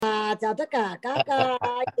chào tất cả các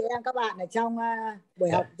anh chị em các bạn ở trong buổi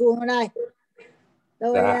học Zoom hôm nay.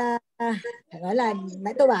 Tôi phải nói là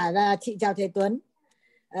nãy tôi bảo là chị chào thầy Tuấn.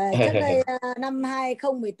 Trước đây năm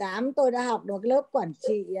 2018 tôi đã học được lớp quản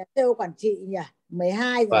trị, sale quản trị nhỉ,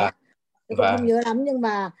 12 rồi đấy. Tôi cũng không nhớ lắm, nhưng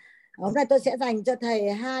mà hôm nay tôi sẽ dành cho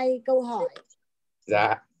thầy 2 câu hỏi.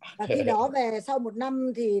 Dạ. Và khi đó về sau 1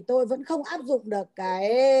 năm thì tôi vẫn không áp dụng được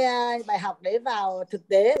cái bài học đấy vào thực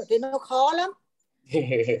tế, bởi vì nó khó lắm.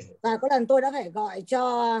 Và có lần tôi đã phải gọi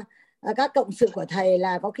cho các cộng sự của thầy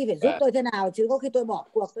là có khi phải giúp tôi thế nào, chứ có khi tôi bỏ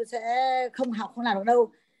cuộc tôi sẽ không học, không làm được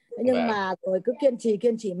đâu. Thế nhưng mà rồi cứ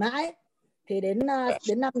kiên trì mãi thì đến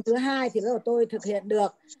năm thứ 2 thì bắt đầu tôi thực hiện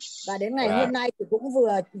được. Và đến ngày hôm nay thì cũng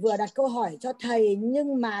vừa đặt câu hỏi cho thầy,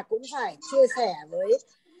 nhưng mà cũng phải chia sẻ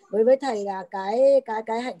với thầy là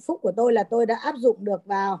cái hạnh phúc của tôi là tôi đã áp dụng được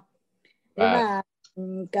vào. Thế và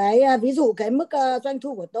cái ví dụ cái mức doanh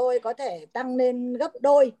thu của tôi có thể tăng lên gấp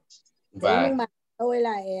đôi. Thế nhưng mà tôi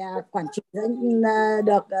lại quản trị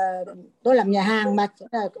được, tôi làm nhà hàng mà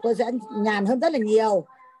tôi sẽ nhàn hơn rất là nhiều.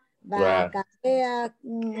 Và cái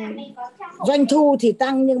doanh thu thì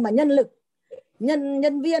tăng, nhưng mà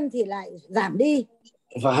nhân viên thì lại giảm đi.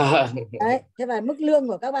 Đấy, thế và mức lương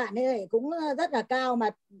của các bạn ấy cũng rất là cao, mà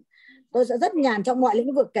tôi sẽ rất nhàn trong mọi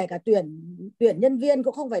lĩnh vực, kể cả tuyển nhân viên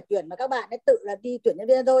cũng không phải tuyển, mà các bạn ấy tự là đi tuyển nhân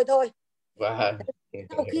viên thôi.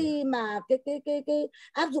 Sau khi mà cái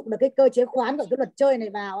áp dụng được cái cơ chế khoán của cái luật chơi này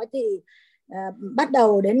vào ấy, thì bắt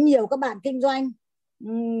đầu đến nhiều các bạn kinh doanh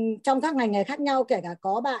trong các ngành nghề khác nhau, kể cả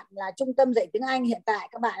có bạn là trung tâm dạy tiếng Anh, hiện tại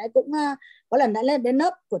các bạn ấy cũng có lần đã lên đến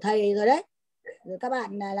lớp của thầy rồi đấy. Rồi các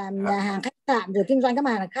bạn làm nhà hàng khách sạn rồi kinh doanh các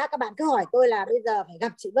mặt hàng khác, các bạn cứ hỏi tôi là bây giờ phải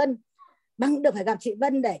gặp chị Vân, phải gặp chị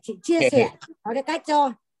Vân để chị chia sẻ nói cái cách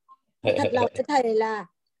cho. Thật lòng với thầy là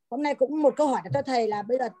hôm nay cũng một câu hỏi cho thầy là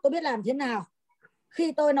bây giờ tôi biết làm thế nào.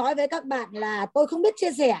 Khi tôi nói với các bạn là tôi không biết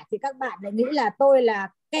chia sẻ thì các bạn lại nghĩ là tôi là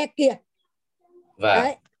ke kiệt.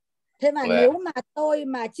 Đấy. Thế mà nếu mà tôi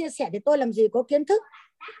mà chia sẻ thì tôi làm gì có kiến thức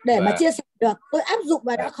để mà chia sẻ được. Tôi áp dụng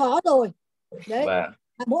và đã khó rồi. Đấy.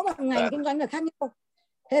 Mỗi một ngành kinh doanh là khác nhau.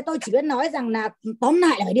 Thế tôi chỉ biết nói rằng là tóm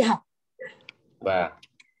lại là phải đi học.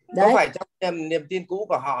 Có phải trong niềm tin cũ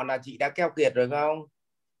của họ là chị đã keo kiệt rồi không?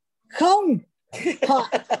 Không. Họ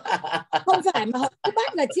không phải, mà họ cứ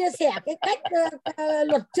bắt là chia sẻ cái cách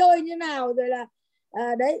luật chơi như nào, rồi là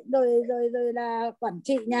đấy, rồi là quản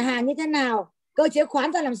trị nhà hàng như thế nào, cơ chế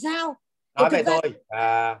khoán ra làm sao. Nói về tôi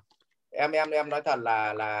em nói thật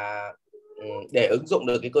là để ứng dụng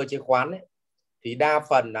được cái cơ chế khoán ấy, thì đa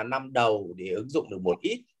phần là năm đầu để ứng dụng được một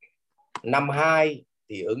ít, năm 2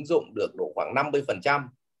 thì ứng dụng được độ khoảng 50%,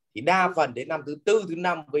 thì đa phần đến năm thứ 4, thứ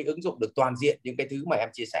 5 mới ứng dụng được toàn diện những cái thứ mà em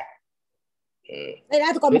chia sẻ. Đây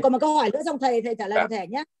đã, còn một câu hỏi nữa xong thầy trả lời một thể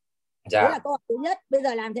nhé. Đấy là câu hỏi thứ nhất, bây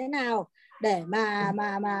giờ làm thế nào để mà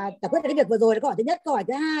giải quyết cái việc vừa rồi là câu hỏi thứ nhất. Câu hỏi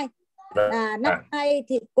thứ hai là năm nay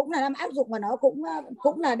thì cũng là năm áp dụng, mà nó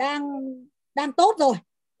cũng là đang tốt rồi.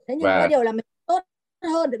 Thế nhưng có điều là mình tốt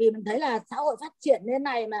hơn, bởi vì mình thấy là xã hội phát triển như thế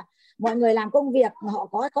này mà mọi người làm công việc họ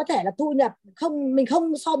có thể là thu nhập mình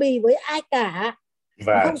không so bì với ai cả,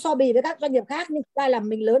 không so bì với các doanh nghiệp khác, nhưng ra là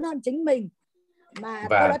mình lớn hơn chính mình. Mà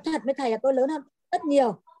tôi nói thật với thầy là tôi lớn hơn rất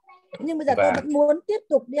nhiều, nhưng bây giờ tôi vẫn muốn tiếp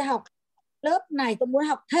tục đi học lớp này, tôi muốn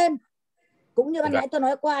học thêm. Cũng như ban nãy tôi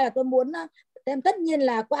nói qua là tôi muốn thêm, tất nhiên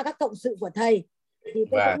là qua các cộng sự của thầy thì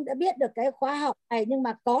tôi cũng đã biết được cái khóa học này, nhưng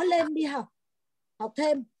mà có lên đi học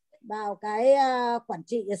thêm vào cái quản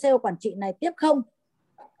trị, sale quản trị này tiếp không?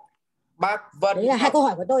 Bác Vân, đấy là 2 câu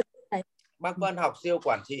hỏi của tôi. Bác Vân học siêu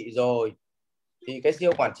quản trị rồi, thì cái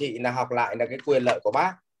siêu quản trị là học lại là cái quyền lợi của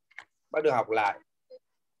bác được học lại.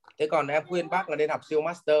 Thế còn em khuyên bác là nên học siêu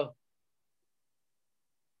master.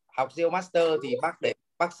 Học siêu master thì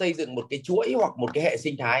bác xây dựng một cái chuỗi hoặc một cái hệ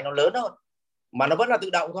sinh thái nó lớn hơn, mà nó vẫn là tự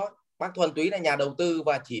động thôi. Bác thuần túy là nhà đầu tư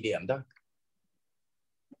và chỉ điểm thôi.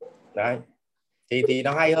 Đấy. Thì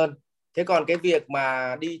nó hay hơn. Thế còn cái việc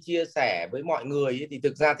mà đi chia sẻ với mọi người ấy, thì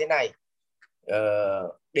thực ra thế này,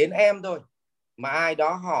 đến em thôi mà ai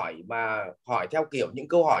đó hỏi theo kiểu những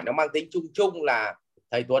câu hỏi nó mang tính chung chung là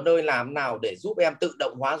thầy Tuấn ơi, làm nào để giúp em tự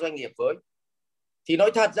động hóa doanh nghiệp với, thì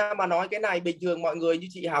nói thật ra mà nói, cái này bình thường mọi người như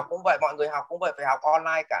chị học cũng vậy, mọi người học cũng vậy, phải học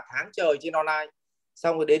online cả tháng trời trên online,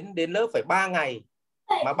 xong rồi đến lớp phải 3 ngày,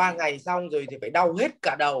 mà 3 ngày xong rồi thì phải đau hết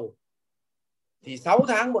cả đầu, thì 6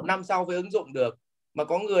 tháng 1 năm sau mới ứng dụng được. Mà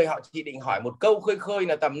có người họ chỉ định hỏi một câu khơi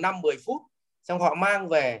là tầm 5-10 phút, xong họ mang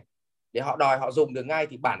về để họ đòi họ dùng được ngay,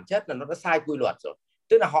 thì bản chất là nó đã sai quy luật rồi.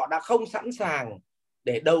 Tức là họ đã không sẵn sàng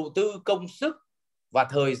để đầu tư công sức và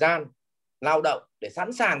thời gian lao động để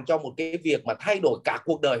sẵn sàng cho một cái việc mà thay đổi cả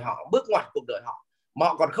cuộc đời họ, bước ngoặt cuộc đời họ, mà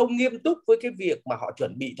họ còn không nghiêm túc với cái việc mà họ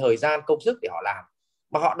chuẩn bị thời gian công sức để họ làm.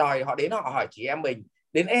 mà họ đòi họ đến họ hỏi chị em mình.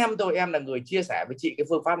 Đến em thôi, em là người chia sẻ với chị cái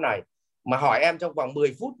phương pháp này, mà hỏi em trong vòng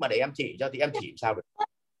 10 phút mà để em chỉ cho thì em chỉ sao được.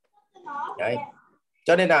 Đấy.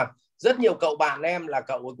 Cho nên là rất nhiều cậu bạn em là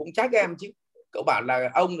cậu cũng trách em chứ. Cậu bảo là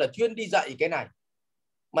ông là chuyên đi dạy cái này,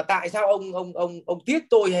 mà tại sao ông tiếc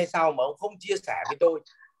tôi hay sao mà ông không chia sẻ với tôi.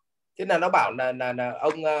 Thế là nó bảo là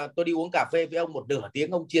ông, tôi đi uống cà phê với ông 1 nửa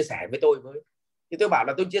tiếng, ông chia sẻ với tôi với. Thì tôi bảo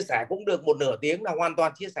là tôi chia sẻ cũng được 1 nửa tiếng là hoàn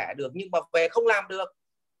toàn chia sẻ được, nhưng mà về không làm được.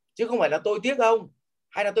 Chứ không phải là tôi tiếc ông,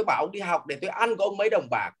 hay là tôi bảo ông đi học để tôi ăn của ông mấy đồng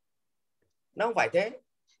bạc. Nó không phải thế,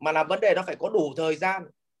 mà là vấn đề nó phải có đủ thời gian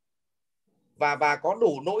và có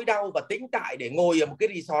đủ nỗi đau và tĩnh tại để ngồi ở một cái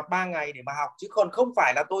resort 3 ngày để mà học, chứ còn không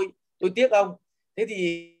phải là tôi tiếc ông. Thế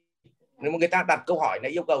thì nếu mà người ta đặt câu hỏi là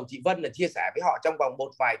yêu cầu chị Vân là chia sẻ với họ trong vòng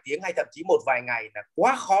một vài tiếng hay thậm chí một vài ngày là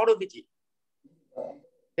quá khó đối với chị.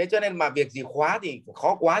 Thế cho nên mà việc gì khóa thì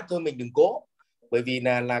khó quá thôi mình đừng cố, bởi vì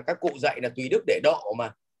là các cụ dạy là tùy đức để độ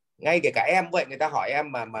mà. Ngay kể cả em vậy, người ta hỏi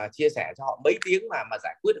em mà chia sẻ cho họ mấy tiếng mà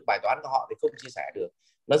giải quyết được bài toán của họ thì không chia sẻ được.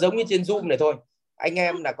 Nó giống như trên Zoom này thôi, anh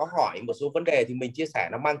em là có hỏi một số vấn đề thì mình chia sẻ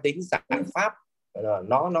nó mang tính giải pháp,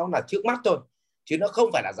 nó là trước mắt thôi, chứ nó không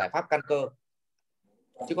phải là giải pháp căn cơ.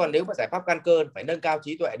 Chứ còn nếu mà giải pháp căn cơ phải nâng cao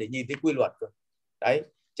trí tuệ để nhìn thấy quy luật. Đấy,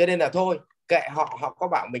 cho nên là thôi kệ họ có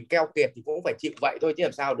bảo mình keo kiệt thì cũng phải chịu vậy thôi, chứ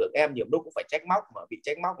làm sao được. Em nhiều lúc cũng phải trách móc, mà bị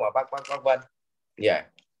trách móc mà bác Vân. Yeah.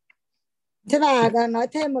 Thế và nói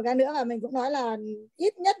thêm một cái nữa là mình cũng nói là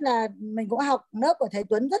ít nhất là mình cũng học lớp của thầy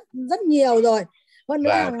Tuấn rất nhiều rồi. Hơn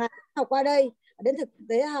nữa hàng ngày học qua đây đến thực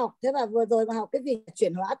tế học. Thế và vừa rồi mà học cái gì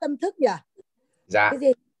chuyển hóa tâm thức nhỉ? Dạ. Cái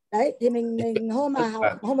gì đấy thì mình hôm mà học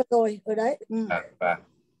hôm vừa rồi ở đấy.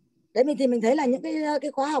 Đấy mình thấy là những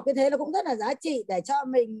cái khóa học như thế nó cũng rất là giá trị để cho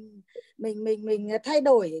mình thay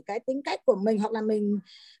đổi cái tính cách của mình, hoặc là mình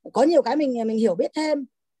có nhiều cái mình hiểu biết thêm.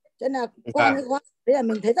 Cho nên là qua những khóa đấy là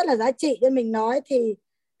mình thấy rất là giá trị, nên mình nói thì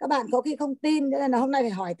các bạn có khi không tin, cho nên là hôm nay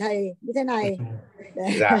phải hỏi thầy như thế này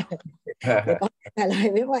để có trả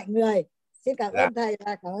lời với mọi người. Xin cảm ơn thầy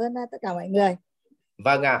và cảm ơn tất cả mọi người.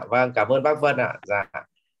 Vâng ạ, vâng, cảm ơn bác Vân ạ. Dạ.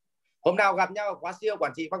 Hôm nào gặp nhau ở khóa siêu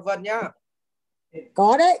quản trị bác Vân nhá.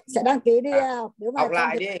 Có đấy, sẽ đăng ký đi học. Nếu mà học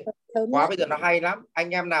lại đi. Khóa bây giờ nó hay lắm. Anh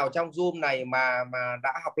em nào trong Zoom này mà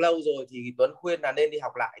đã học lâu rồi thì Tuấn khuyên là nên đi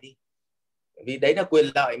học lại đi. Vì đấy là quyền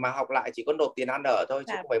lợi mà, học lại chỉ có nộp tiền ăn ở thôi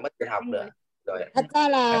chứ không phải mất tiền học nữa. Rồi. Thật ra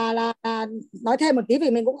là nói thêm một tí,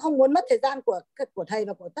 vì mình cũng không muốn mất thời gian của thầy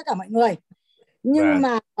và của tất cả mọi người. Nhưng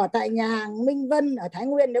mà ở tại nhà hàng Minh Vân ở Thái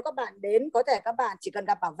Nguyên, nếu các bạn đến có thể các bạn chỉ cần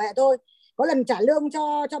gặp bảo vệ thôi. Có lần trả lương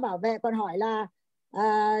cho bảo vệ còn hỏi là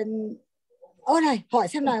này, hỏi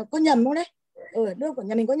xem là có nhầm không đấy, lương của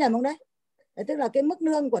nhà mình có nhầm không đấy. Tức là cái mức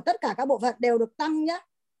lương của tất cả các bộ phận đều được tăng nhá,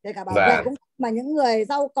 kể cả bảo vệ cũng, mà những người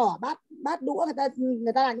rau cỏ bát đũa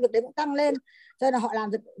người ta làm việc đấy cũng tăng lên, cho nên là họ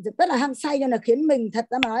làm rất là hăng say, nên là khiến mình thật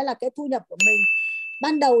ra mà nói là cái thu nhập của mình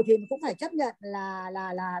ban đầu thì cũng phải chấp nhận là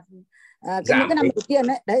những cái năm đầu tiên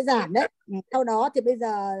đấy giảm đấy. Sau đó thì bây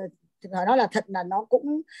giờ nói là thật là nó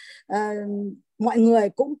cũng mọi người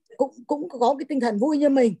cũng có cái tinh thần vui như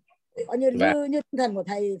mình, có như tinh thần của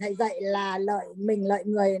thầy dạy là lợi mình, lợi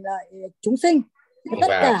người, lợi chúng sinh, tất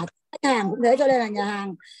cả khách hàng cũng thế. Cho nên là nhà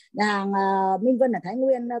hàng Minh Vân ở Thái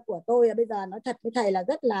Nguyên của tôi bây giờ nói thật với thầy là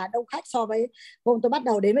rất là đông khách so với hôm tôi bắt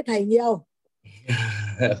đầu đến với thầy nhiều.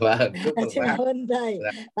 Xin cảm ơn thầy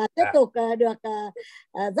và tiếp tục được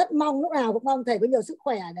rất mong, lúc nào cũng mong thầy có nhiều sức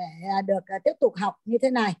khỏe để được tiếp tục học như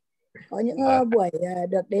thế này, có những buổi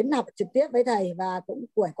được đến học trực tiếp với thầy và cũng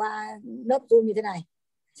buổi qua lớp Zoom như thế này.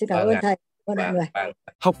 Xin cảm ơn thầy, cảm ơn mọi người.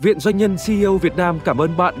 Học viện Doanh nhân CEO Việt Nam cảm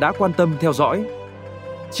ơn bạn đã quan tâm theo dõi.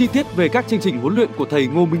 Chi tiết về các chương trình huấn luyện của thầy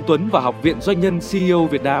Ngô Minh Tuấn và Học viện Doanh nhân CEO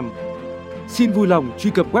Việt Nam, xin vui lòng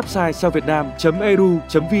truy cập website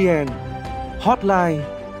saovietnam.edu.vn, hotline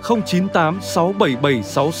 098 677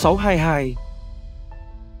 6622.